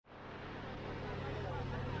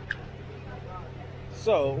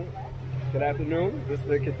So, good afternoon. This is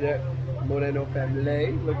the Cadet Moreno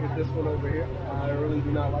family. Look at this one over here. I really do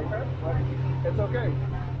not like her, but it's okay.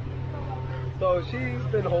 So she's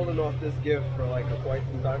been holding off this gift for like quite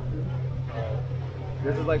some time too.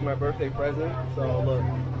 This is like my birthday present. So look.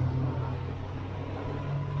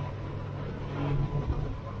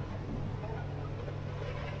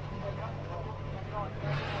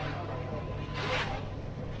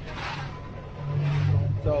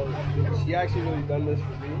 So she actually really done this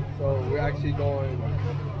for me. So we're actually going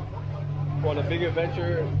on a big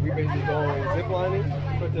adventure. We basically going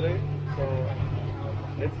ziplining for today. So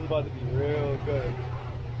this is about to be real good.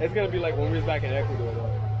 It's gonna be like when we was back in Ecuador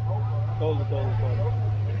though. Totally fun.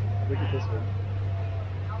 Look at this one.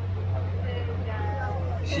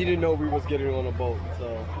 She didn't know we was getting on a boat,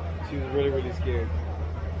 so she was really scared.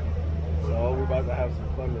 So we're about to have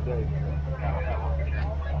some fun today.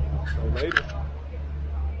 So later.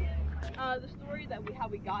 The story that how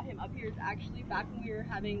we got him up here is actually back when we were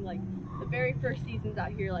having like the very first seasons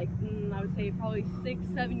out here, like I would say probably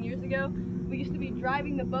 6-7 years ago. We used to be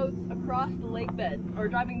driving the boats across the lake bed, or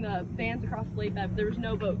driving the vans across the lake bed. There was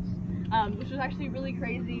no boats, which was actually really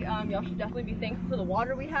crazy. Y'all should definitely be thankful for the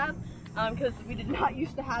water we have, because we did not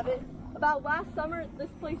used to have it. About last summer,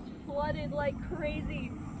 this place flooded like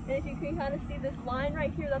crazy, and if you can kind of see this line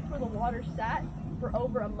right here, that's where the water sat for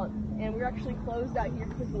over a month, and we were actually closed out here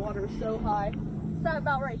because the water was so high. Sat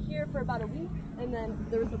about right here for about a week, and then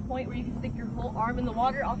there was a point where you could stick your whole arm in the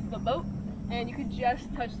water off of a boat, and you could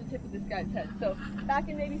just touch the tip of this guy's head. So back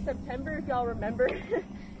in maybe September, if y'all remember,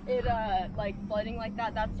 it like flooding like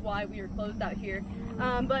that, that's why we were closed out here.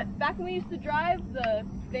 But back when we used to drive the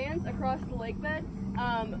vans across the lake bed,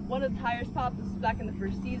 one of the tires popped. This was back in the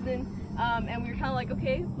first season, and we were kind of like,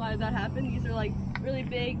 okay, why did that happen? These are like really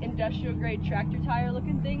big industrial grade tractor tire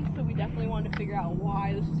looking things, so we definitely wanted to figure out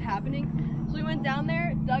why this was happening. So we went down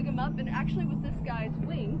there, dug him up, and it actually was this guy's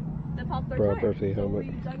wing that popped our tire. So we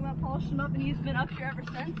dug him up, polished him up, and he's been up here ever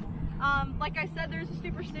since. Like I said, there's a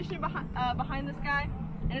superstition behind this guy,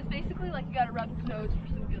 and it's basically like you gotta rub his nose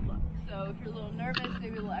for some good luck. So if you're a little nervous,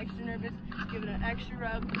 maybe a little extra nervous, give it an extra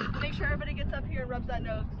rub. Make sure everybody gets up here and rubs that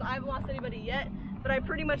nose, because I haven't lost anybody yet, but I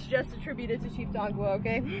pretty much just attributed to Chief Dongguo,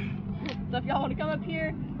 okay? So if y'all want to come up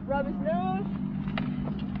here, rub his nose,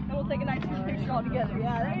 and we'll take a nice group picture all together.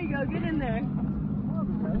 Yeah, there you go, get in there.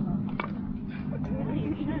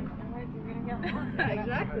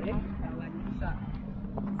 Exactly.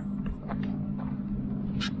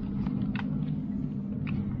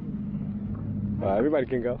 Everybody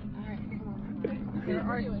can go. There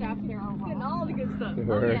are staff here. Getting all the good stuff.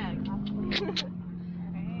 Oh, yeah.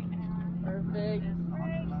 Perfect.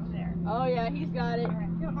 Oh yeah, he's got it.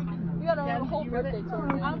 We got a whole birthday tour.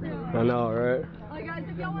 I know, right? Alright guys,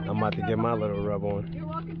 if y'all want to I'm about to get my little rub on. You're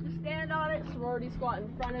welcome to stand on it, sorority squat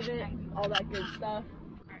in front of it, all that good stuff.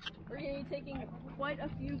 We're going to be taking quite a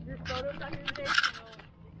few group photos out here today.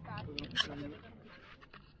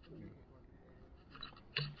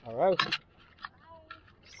 Alright.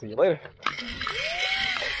 See you later.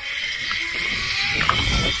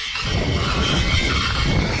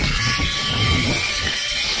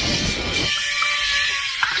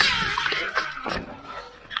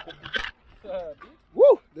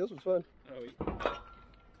 Woo! This was fun.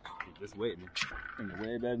 Just waiting. And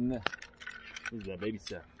way better than this. This is that baby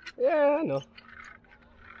stuff. Yeah, I know.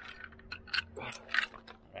 Right.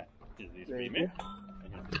 This is for me. And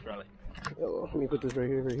here's the trolley. Oh, let me put this right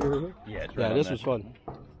here, right here. Yeah, it's right. Yeah, this was fun.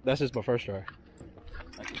 That's just my first try.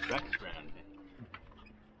 Like a practice round.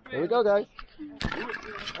 Here we go, guys.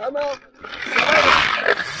 I'm out.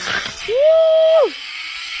 Woo!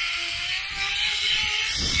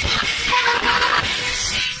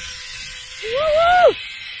 Woo!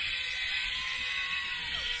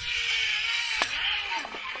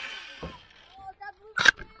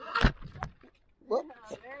 Well,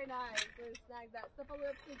 very nice. We're gonna snag that stuff all the way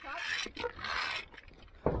up to the top.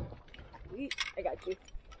 Sweet. I got you.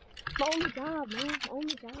 On the job, man. On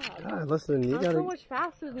the job. God, listen, you I'm gotta. so much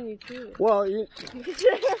faster than you too. Well, I'm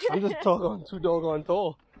just talking too doggone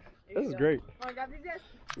tall. This is great. Wanna grab these guys?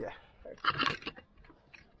 Yeah.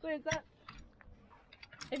 Wait, is that?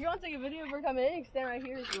 If you want to take a video of her coming in, you can stand right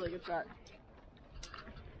here. It's a really good shot.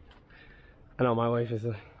 I know my wife is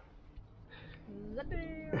like.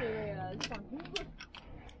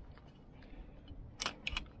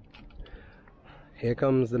 Here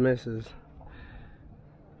comes the missus.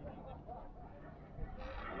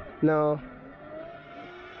 No.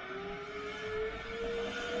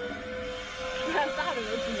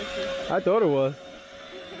 I thought it was.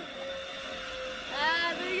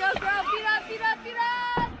 There you go, girl. Feet up, feet up, feet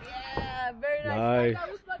up. Yeah, very nice.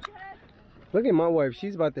 Nice. Look at my wife.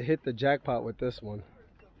 She's about to hit the jackpot with this one.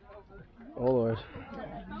 Oh Lord.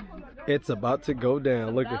 It's about to go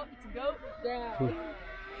down. Look at. Go down.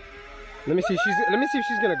 Let me see if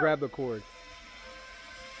she's gonna grab the cord.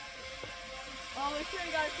 Oh, make sure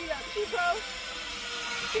you gotta see that Chico.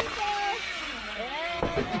 Hey,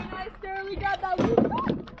 nice, Sterling got that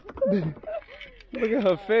one. Look at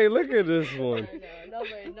her face. Look at this one.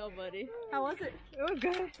 Nobody. How was it? It was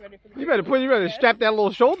good. Ready for the You better strap that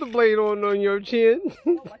little shoulder blade on your chin.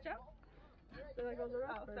 Watch out. So that goes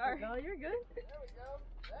around. Oh, sorry. No, you're good.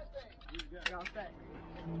 You're all set.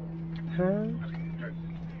 Huh?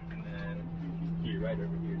 And then here, right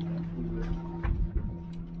over here.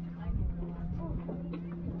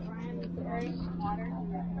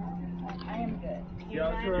 I am good.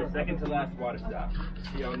 Your second to last water stop.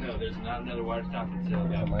 Y'all know there's not another water stop until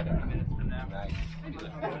about 5 minutes from now. Nice. Do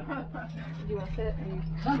you want to sit?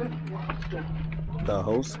 The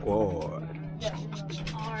whole squad.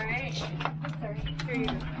 Alright. Here you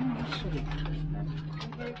go.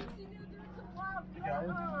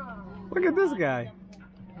 Look at this guy.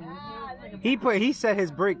 He set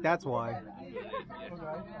his brake, that's why.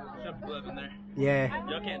 Shove the glove in there. Yeah.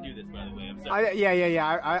 Y'all can't do this, by the way. I'm sorry.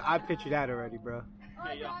 Yeah. I pictured that already, bro.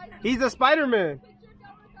 Hey, y'all. He's the Spider-Man.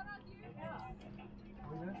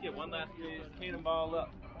 Let's get one last cannonball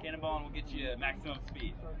up. Cannonball and we'll get you maximum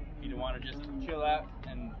speed. If you want to just chill out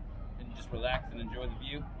and just relax and enjoy the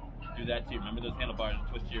view, do that too. Remember those handlebars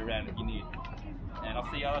will twist you around if you need. And I'll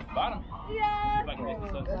see y'all at the bottom. Yeah. If I can make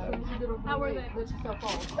this up. How were they?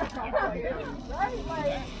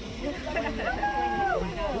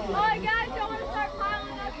 Alright guys, y'all want to start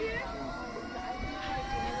piling up here?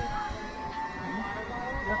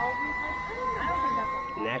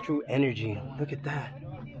 Natural energy. Look at that.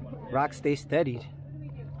 Rock stay steadied.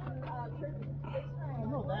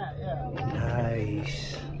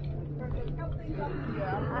 Nice.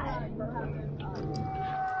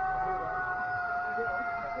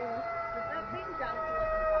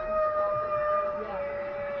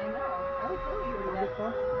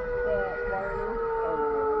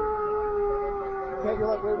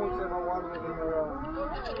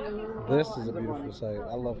 This is a beautiful sight.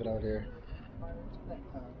 I love it out here.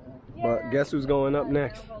 But guess who's going up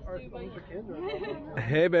next?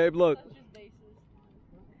 Hey babe, look.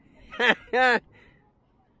 So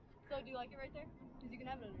do you like it right there? Because you can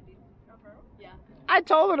have it underneath. Yeah. I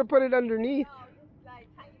told her to put it underneath. I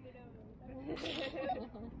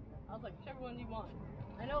was like, whichever one you want.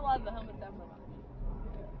 I know a lot of the helmets have like.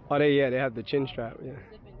 Oh, they have the chin strap. Yeah.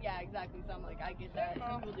 Yeah, exactly. So I'm like, I get that.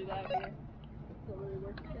 Some people do that here. So it really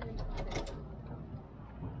works the same.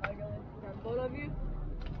 I got both of you.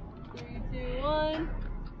 3, 2, 1.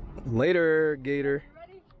 Later, Gator.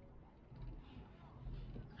 Ready?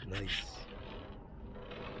 Nice.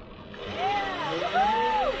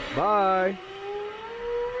 Yeah. Bye.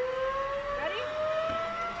 Ready?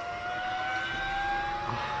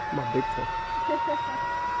 My big toe.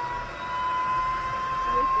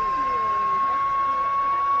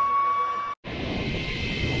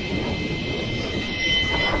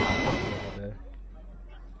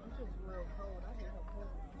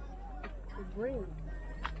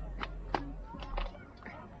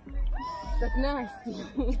 That's nasty.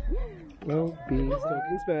 Well, bees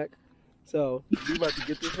talking smack. So we about to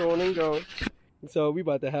get this on and going. So we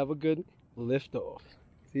about to have a good lift off.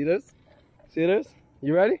 See this? See this?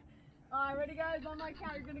 You ready? Alright, ready guys? On my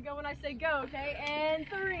count, you're gonna go when I say go, okay? And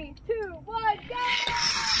 3, 2, 1, go!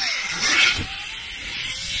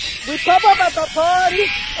 We pop up at the party.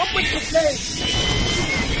 Up with the place.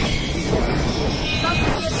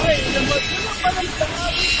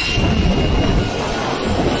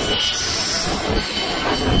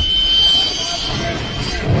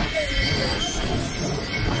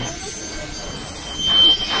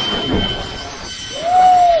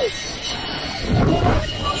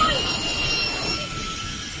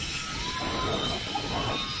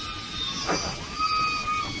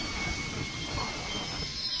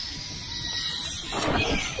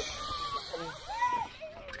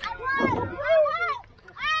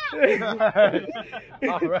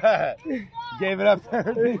 All right. Gave it up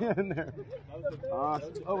there.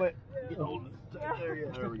 Oh wait.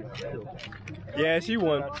 There we go. Yeah, she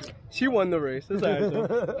won. She won the race. That's all right,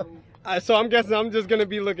 though. So I'm guessing I'm just gonna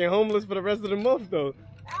be looking homeless for the rest of the month, though.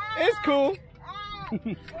 It's cool.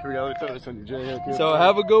 Here we go. Throw this on your J. So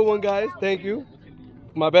have a good one, guys. Thank you.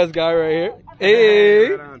 My best guy right here.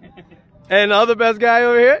 Hey. And the other best guy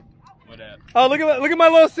over here. What up? Oh, look at my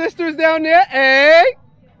little sisters down there. Hey.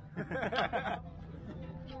 All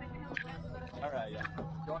right, yeah.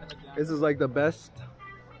 This is like the best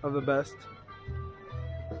of the best.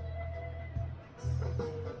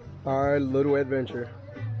 our little adventure.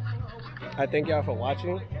 I thank y'all for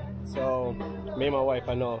watching. So me and my wife,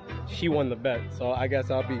 I know she won the bet, so I guess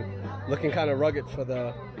I'll be looking kind of rugged for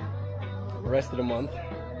the rest of the month,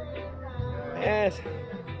 and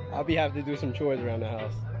I'll be having to do some chores around the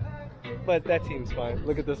house, but that seems fine.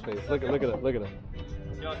 Look at this face. Look at it. Look at it.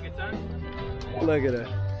 Y'all have a good time? Look at it.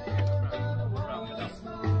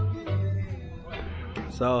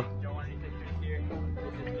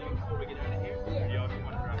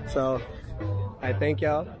 So I thank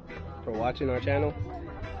y'all for watching our channel.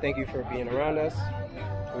 Thank you for being around us.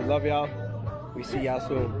 We love y'all. We see y'all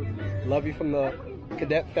soon. Love you from the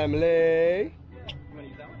Cadet family.